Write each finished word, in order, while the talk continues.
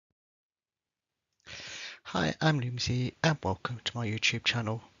Hi, I'm Lumsy and welcome to my YouTube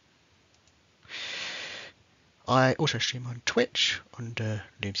channel. I also stream on Twitch under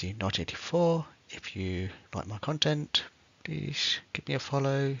Lumsy1984. If you like my content, please give me a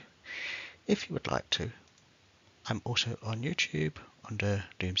follow if you would like to. I'm also on YouTube under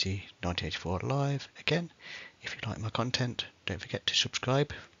Lumsy1984 Live. Again, if you like my content, don't forget to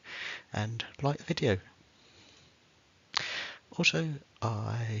subscribe and like the video. Also,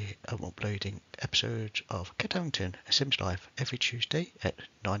 I am uploading episodes of Harrington, A Sims Life every Tuesday at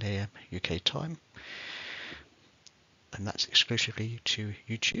 9 AM UK time, and that's exclusively to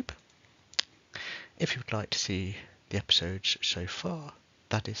YouTube. If you would like to see the episodes so far,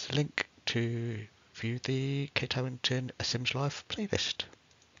 that is the link to view the Harrington, A Sims Life playlist.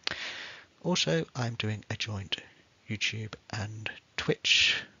 Also, I'm doing a joint YouTube and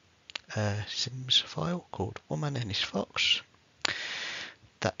Twitch Sims file called One Man and His Fox.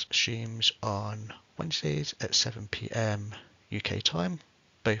 That streams on Wednesdays at 7 PM UK time,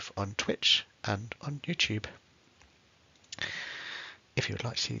 both on Twitch and on YouTube. If you would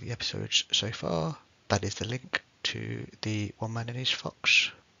like to see the episodes so far, that is the link to the One Man and His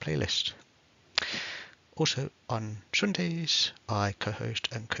Fox playlist. Also on Sundays, I co-host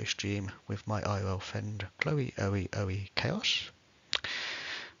and co-stream with my IRL friend Chloe Oe Chaos.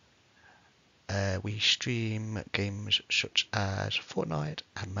 We stream games such as Fortnite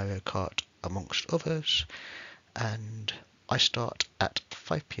and Mario Kart amongst others, and I start at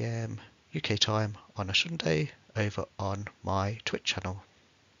 5 PM UK time on a Sunday over on my Twitch channel.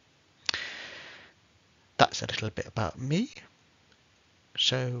 That's a little bit about me.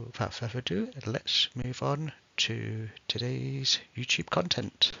 So without further ado, let's move on to today's YouTube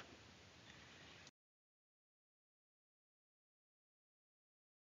content.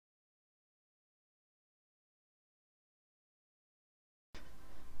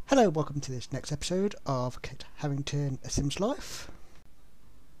 Hello, welcome to this next episode of Kate Harrington, A Sims Life.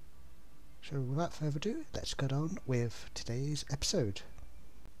 So without further ado, let's get on with today's episode.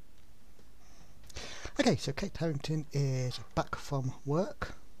 Okay, so Kate Harrington is back from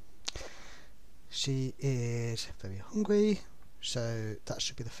work. She is very hungry, so that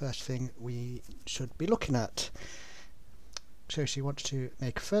should be the first thing we should be looking at. So she wants to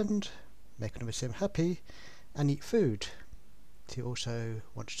make a friend, make another sim happy, and eat food. She also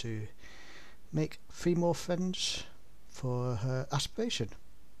wants to make 3 more friends for her aspiration.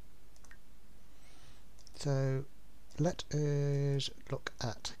 So let us look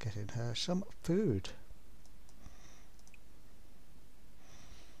at getting her some food.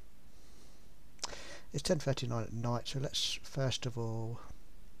 It's 10:39 at night, so let's first of all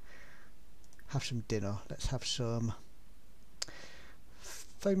have some dinner. Let's have some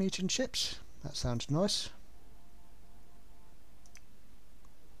foam meat and chips. That sounds nice.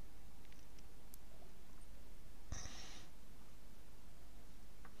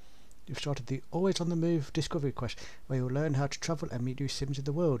 You've started the Always on the Move Discovery Quest, where you'll learn how to travel and meet new Sims in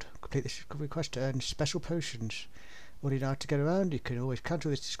the world. Complete this Discovery Quest to earn special potions. All you know how to get around, you can always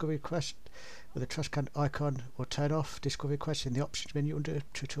cancel this Discovery Quest with a trash can icon, or turn off Discovery Quest in the options menu under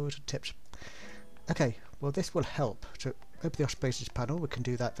tutorials and tips. Okay, well this will help. So open the aspirations panel, we can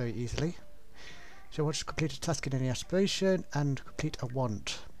do that very easily. So once to complete a task in any aspiration and complete a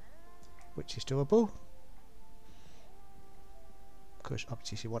want, which is doable. Because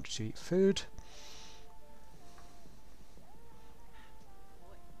obviously she wants to eat food.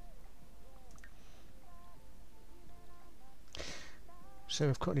 So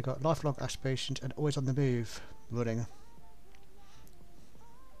we've currently got lifelong aspirations and always on the move running.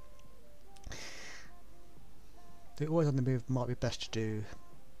 The always on the move might be best to do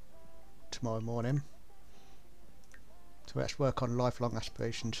tomorrow morning. So let's work on lifelong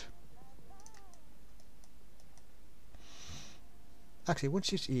aspirations. Actually, once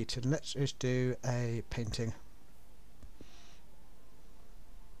she's eaten, let's just do a painting.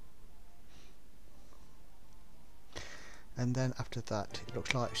 And then after that, it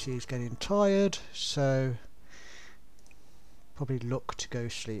looks like she's getting tired, so probably look to go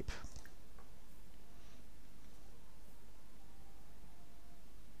sleep.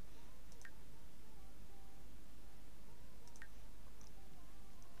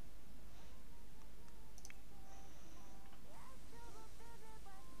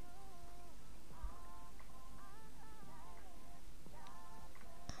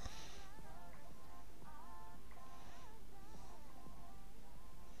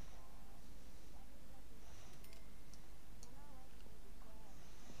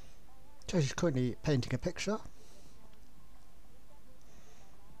 So she's currently painting a picture.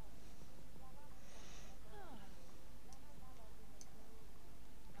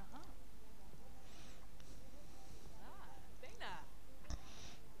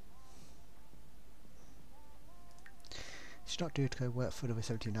 It's not due to go work for another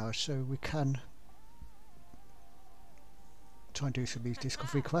 17 hours, so we can try and do some of these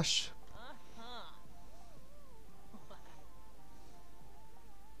discovery quests.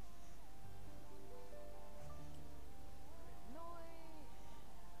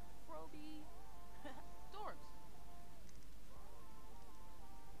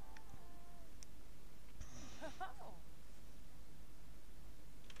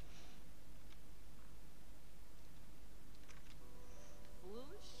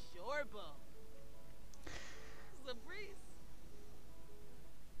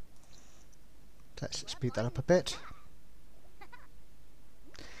 Let's speed that up a bit.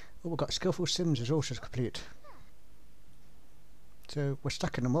 Oh, we've got skillful sims is also complete. So we're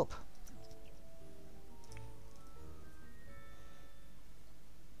stacking them up.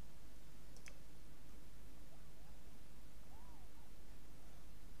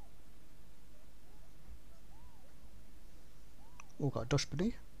 Oh, we've got a dust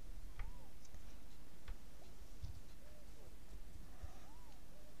bunny.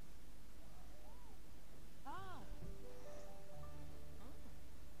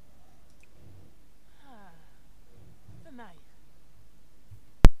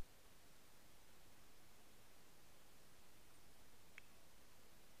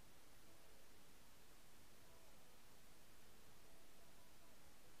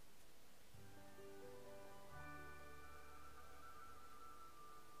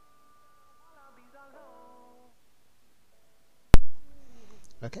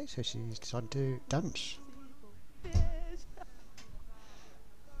 Okay, so she's decided to dance.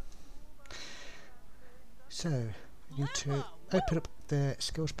 So, we need to open up the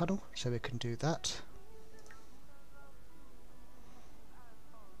skills panel so we can do that.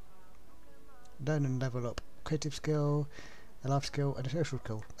 Learn and level up creative skill, a life skill and a social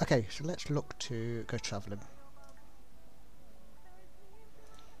skill. Okay, so let's look to go travelling.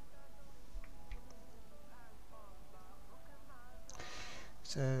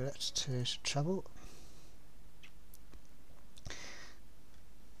 So let's choose travel.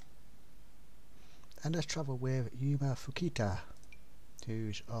 And let's travel with Yuma Fukita,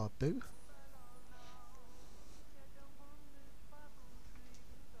 who's our boo.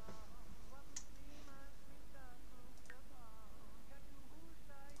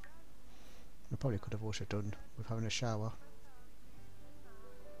 We probably could have also done with having a shower.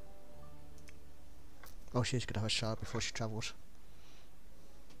 Oh, she's going to have a shower before she travels.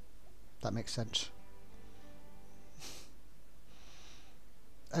 That makes sense.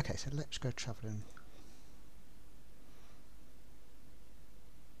 Okay, so let's go travelling.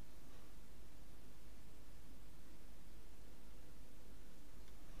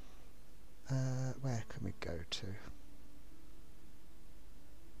 Where can we go to?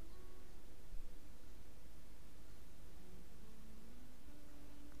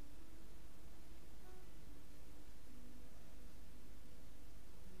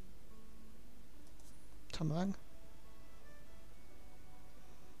 Tamarang?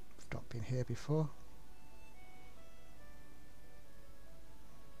 We've not been here before.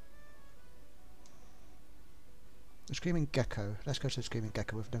 The Screaming Gecko. Let's go to the Screaming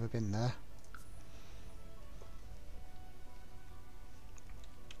Gecko. We've never been there.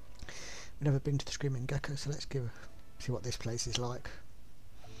 We've never been to the Screaming Gecko, so let's see what this place is like.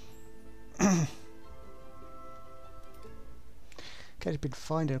 Kate has been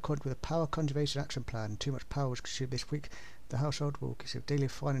fined in accordance with a power conservation action plan. Too much power was consumed this week. The household will receive daily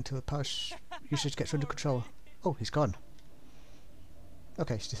fine until the power usage gets under control. Oh, he's gone.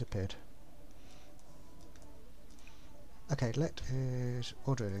 Okay, he's disappeared. Okay, let us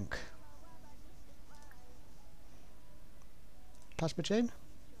order a link. Plasma chain?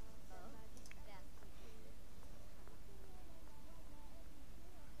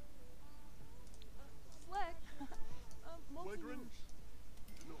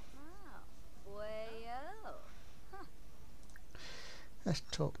 Let's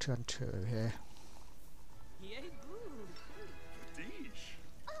talk to Anturo here.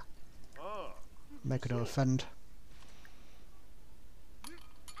 Make another friend.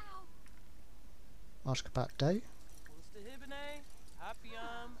 Ask about day.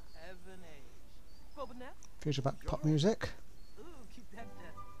 Views about pop music.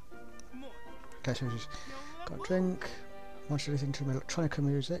 Okay, so she's got a drink. Wants to listen to electronic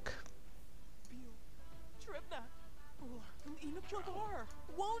music.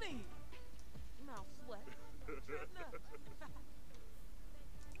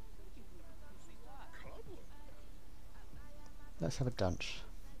 Let's have a dance.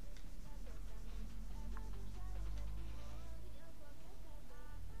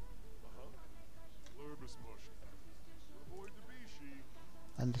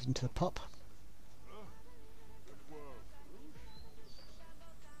 and listen to the pop.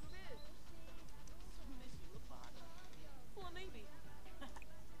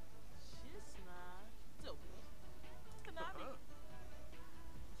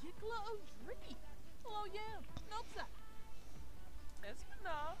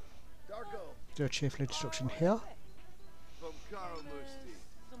 Do a cheerful introduction here.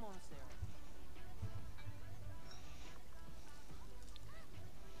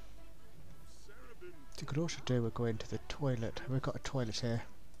 You could also do with going to the toilet. Have we got a toilet here?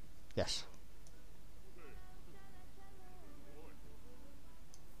 Yes.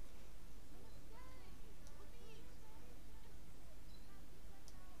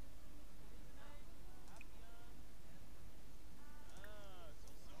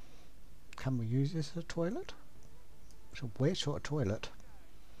 Can we use this as a toilet? It's a weird sort of toilet.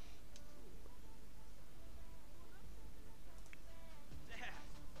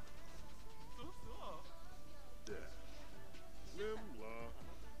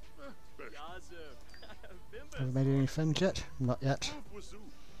 Have we made any friends yet? Not yet.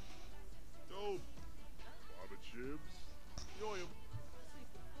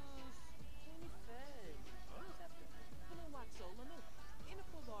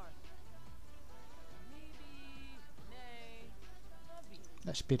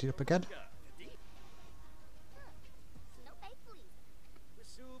 Let's speed it up again.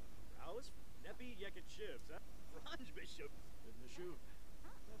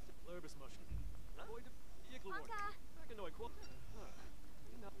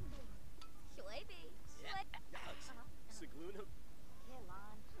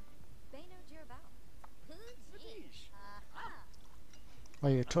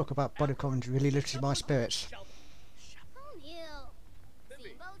 Well, you talk about bodycons really lifted my spirits.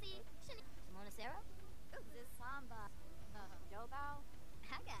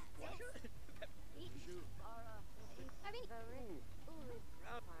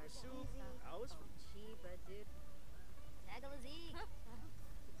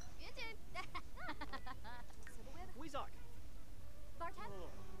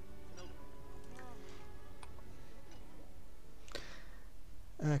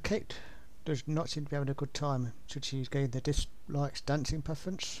 Kate does not seem to be having a good time. Should she gain the dislikes dancing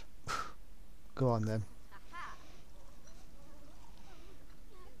preference? Go on then.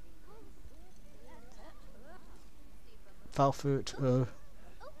 Foul fruit.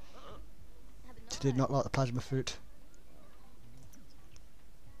 She did not like the plasma fruit.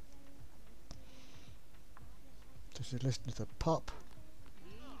 So she's listening to the pop.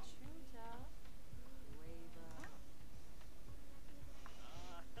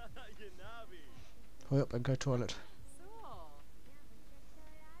 Hurry up and go toilet.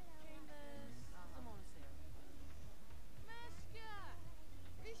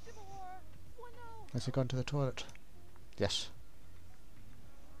 Has he gone to the toilet? Yes.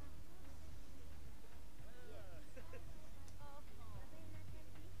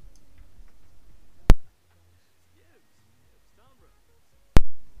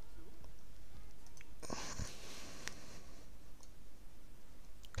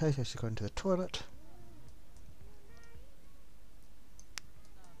 Okay, so she's gone to the toilet.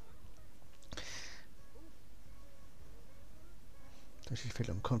 So she's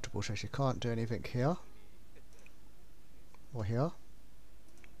feeling uncomfortable, so she can't do anything here or here.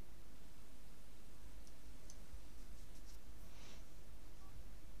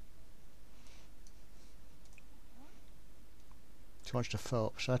 She wants to fill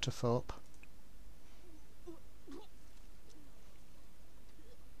up, so to fill up.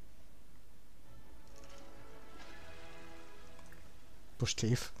 Bush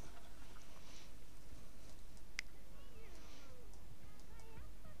teeth.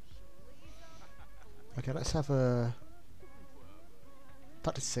 Okay, let's have a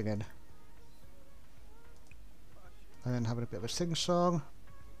practice singing. And then having a bit of a sing song.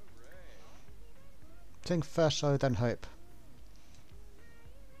 Sing first, so then hope.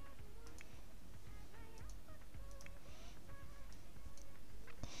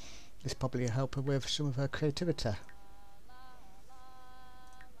 This probably will help her with some of her creativity.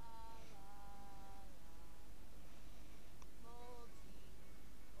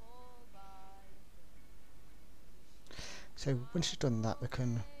 So when she's done that, we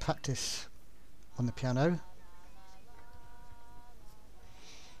can practice on the piano.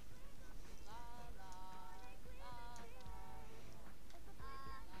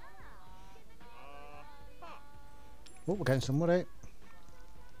 Oh, we're getting somewhere.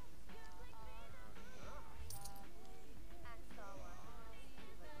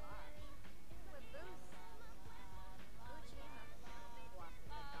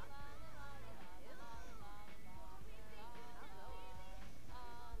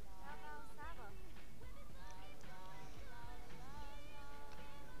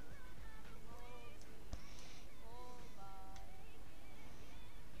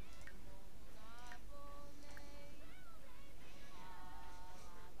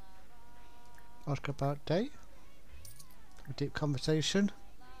 Ask about day. A deep conversation.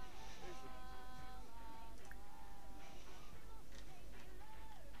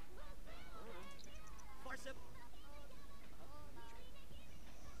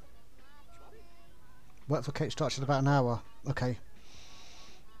 Work for Kate starts in about an hour. Okay.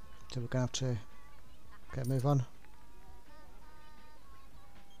 So we're going to have to get a move on.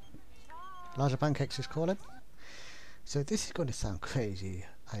 Liza Pancakes is calling. So this is going to sound crazy,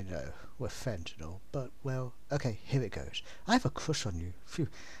 I know, with fentanyl, but well, okay, here it goes. I have a crush on you. Phew.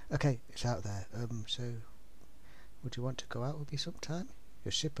 Okay, it's out there. So would you want to go out with me sometime?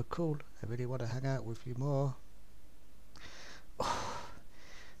 You're super cool. I really want to hang out with you more. Oh.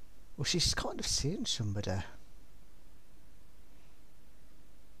 Well, she's kind of seeing somebody.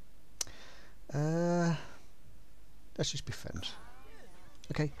 Let's just be friends.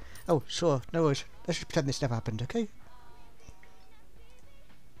 Okay. Oh, sure. No worries. Let's just pretend this never happened, okay?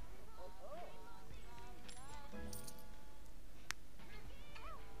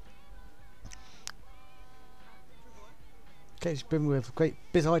 Okay, she's been with great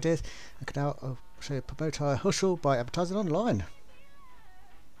biz ideas and can now show you promote our hustle by advertising online.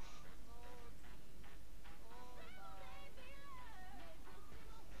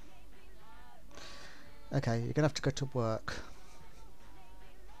 Okay, you're gonna have to go to work.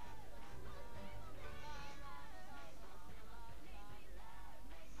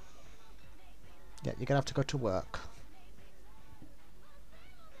 Yeah, you're gonna have to go to work.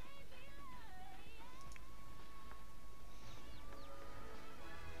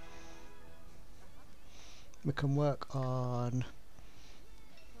 We can work on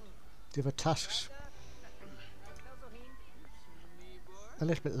the other tasks a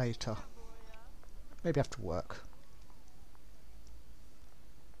little bit later. Maybe after work.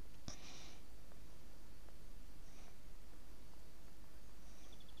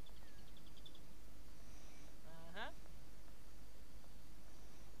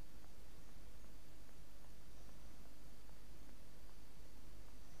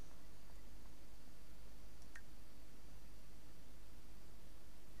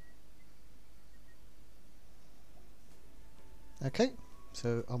 Okay,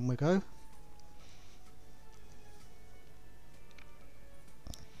 so on we go.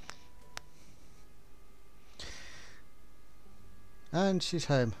 And she's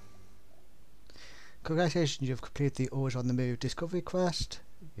home. Congratulations, you've completed the Always on the Move Discovery Quest.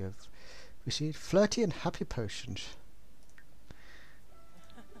 You've received flirty and happy potions.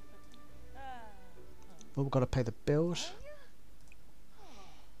 Well, we've got to pay the bills.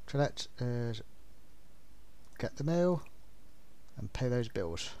 So let's get the mail and pay those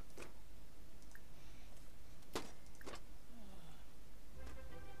bills.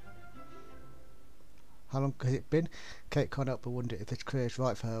 How long has it been? Kate can't help but wonder if this career is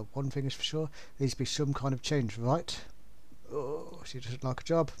right for her. One thing is for sure, there needs to be some kind of change, right? Oh, she doesn't like a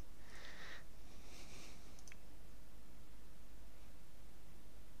job.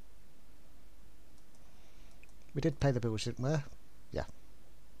 We did pay the bills, didn't we? Yeah.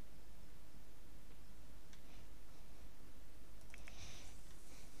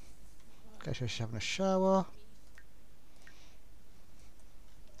 Okay, so she's having a shower.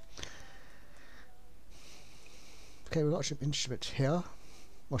 Okay, we've got some instruments here.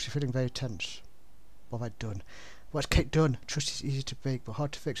 Well, she's feeling very tense. What have I done? What's Kate done? Trust is easy to break, but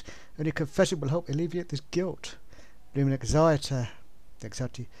hard to fix. Only confessing will help alleviate this guilt. Looming anxiety.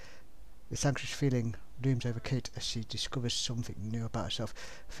 This anxious feeling looms over Kate as she discovers something new about herself.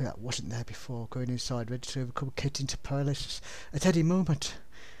 A fear that wasn't there before. Going inside, ready to overcome Kate into paralysis. At any moment,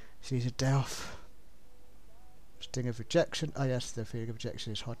 she needs a day off. Sting of rejection. Oh yes, the feeling of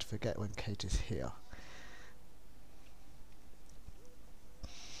rejection is hard to forget when Kate is here.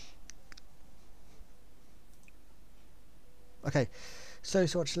 Okay, so I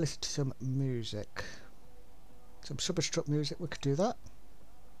want to listen to some music. Some Superstruck music, we could do that.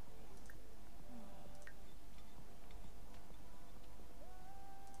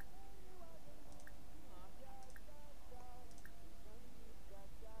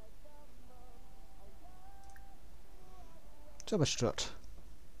 Superstrut.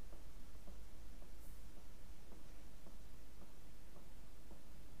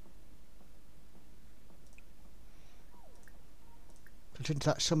 Into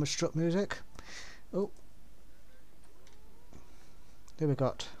that summer strut music. Oh, here we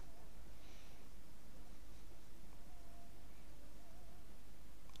got.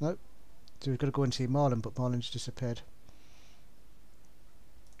 Nope. So we've got to go and see Marlon, but Marlon's disappeared.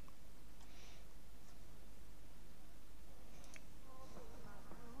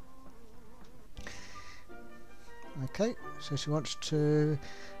 Okay, So she wants to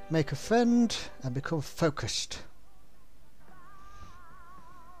make a friend and become focused.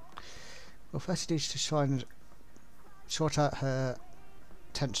 Well, first she needs to try and sort out her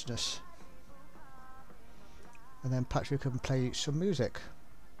tenseness. And then perhaps we can play some music.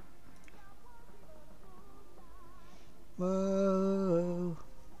 Whoa.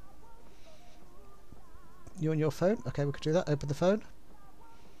 You on your phone? Okay, we could do that. Open the phone.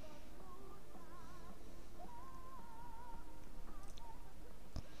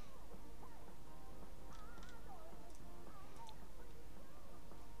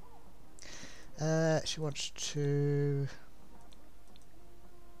 She wants to...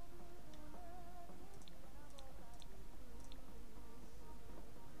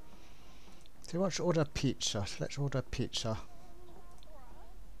 She wants to order pizza. So let's order pizza.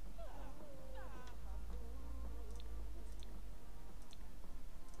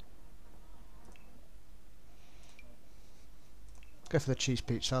 Go for the cheese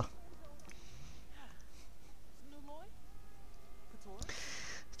pizza.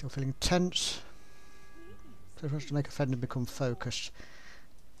 Still feeling tense. So she wants to make a friend and become focused.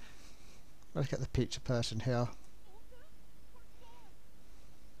 Let's get the pizza person here.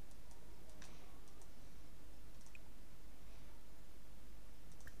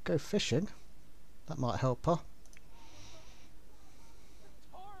 Go fishing. That might help her.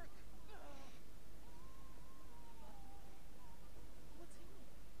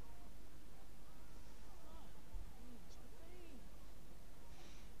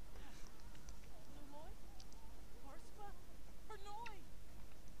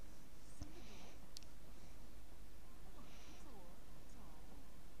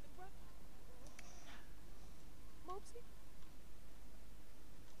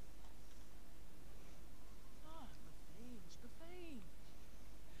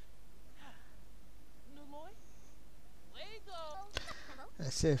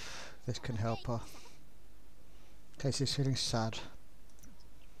 Let's see if this can help her. Okay, she's feeling sad.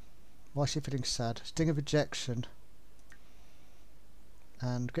 Why is she feeling sad? Sting of rejection.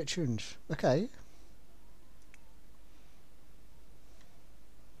 And get tunes. Okay.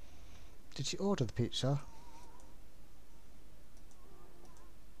 Did she order the pizza?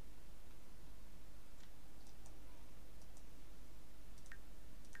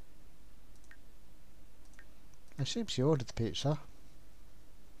 I assume she ordered the pizza.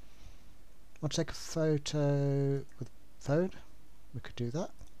 Want to take a photo with phone? We could do that.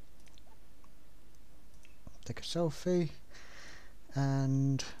 Take a selfie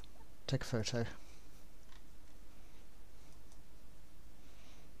and take a photo.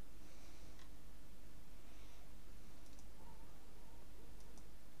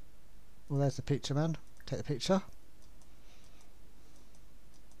 Well, there's the pizza man. Take the picture.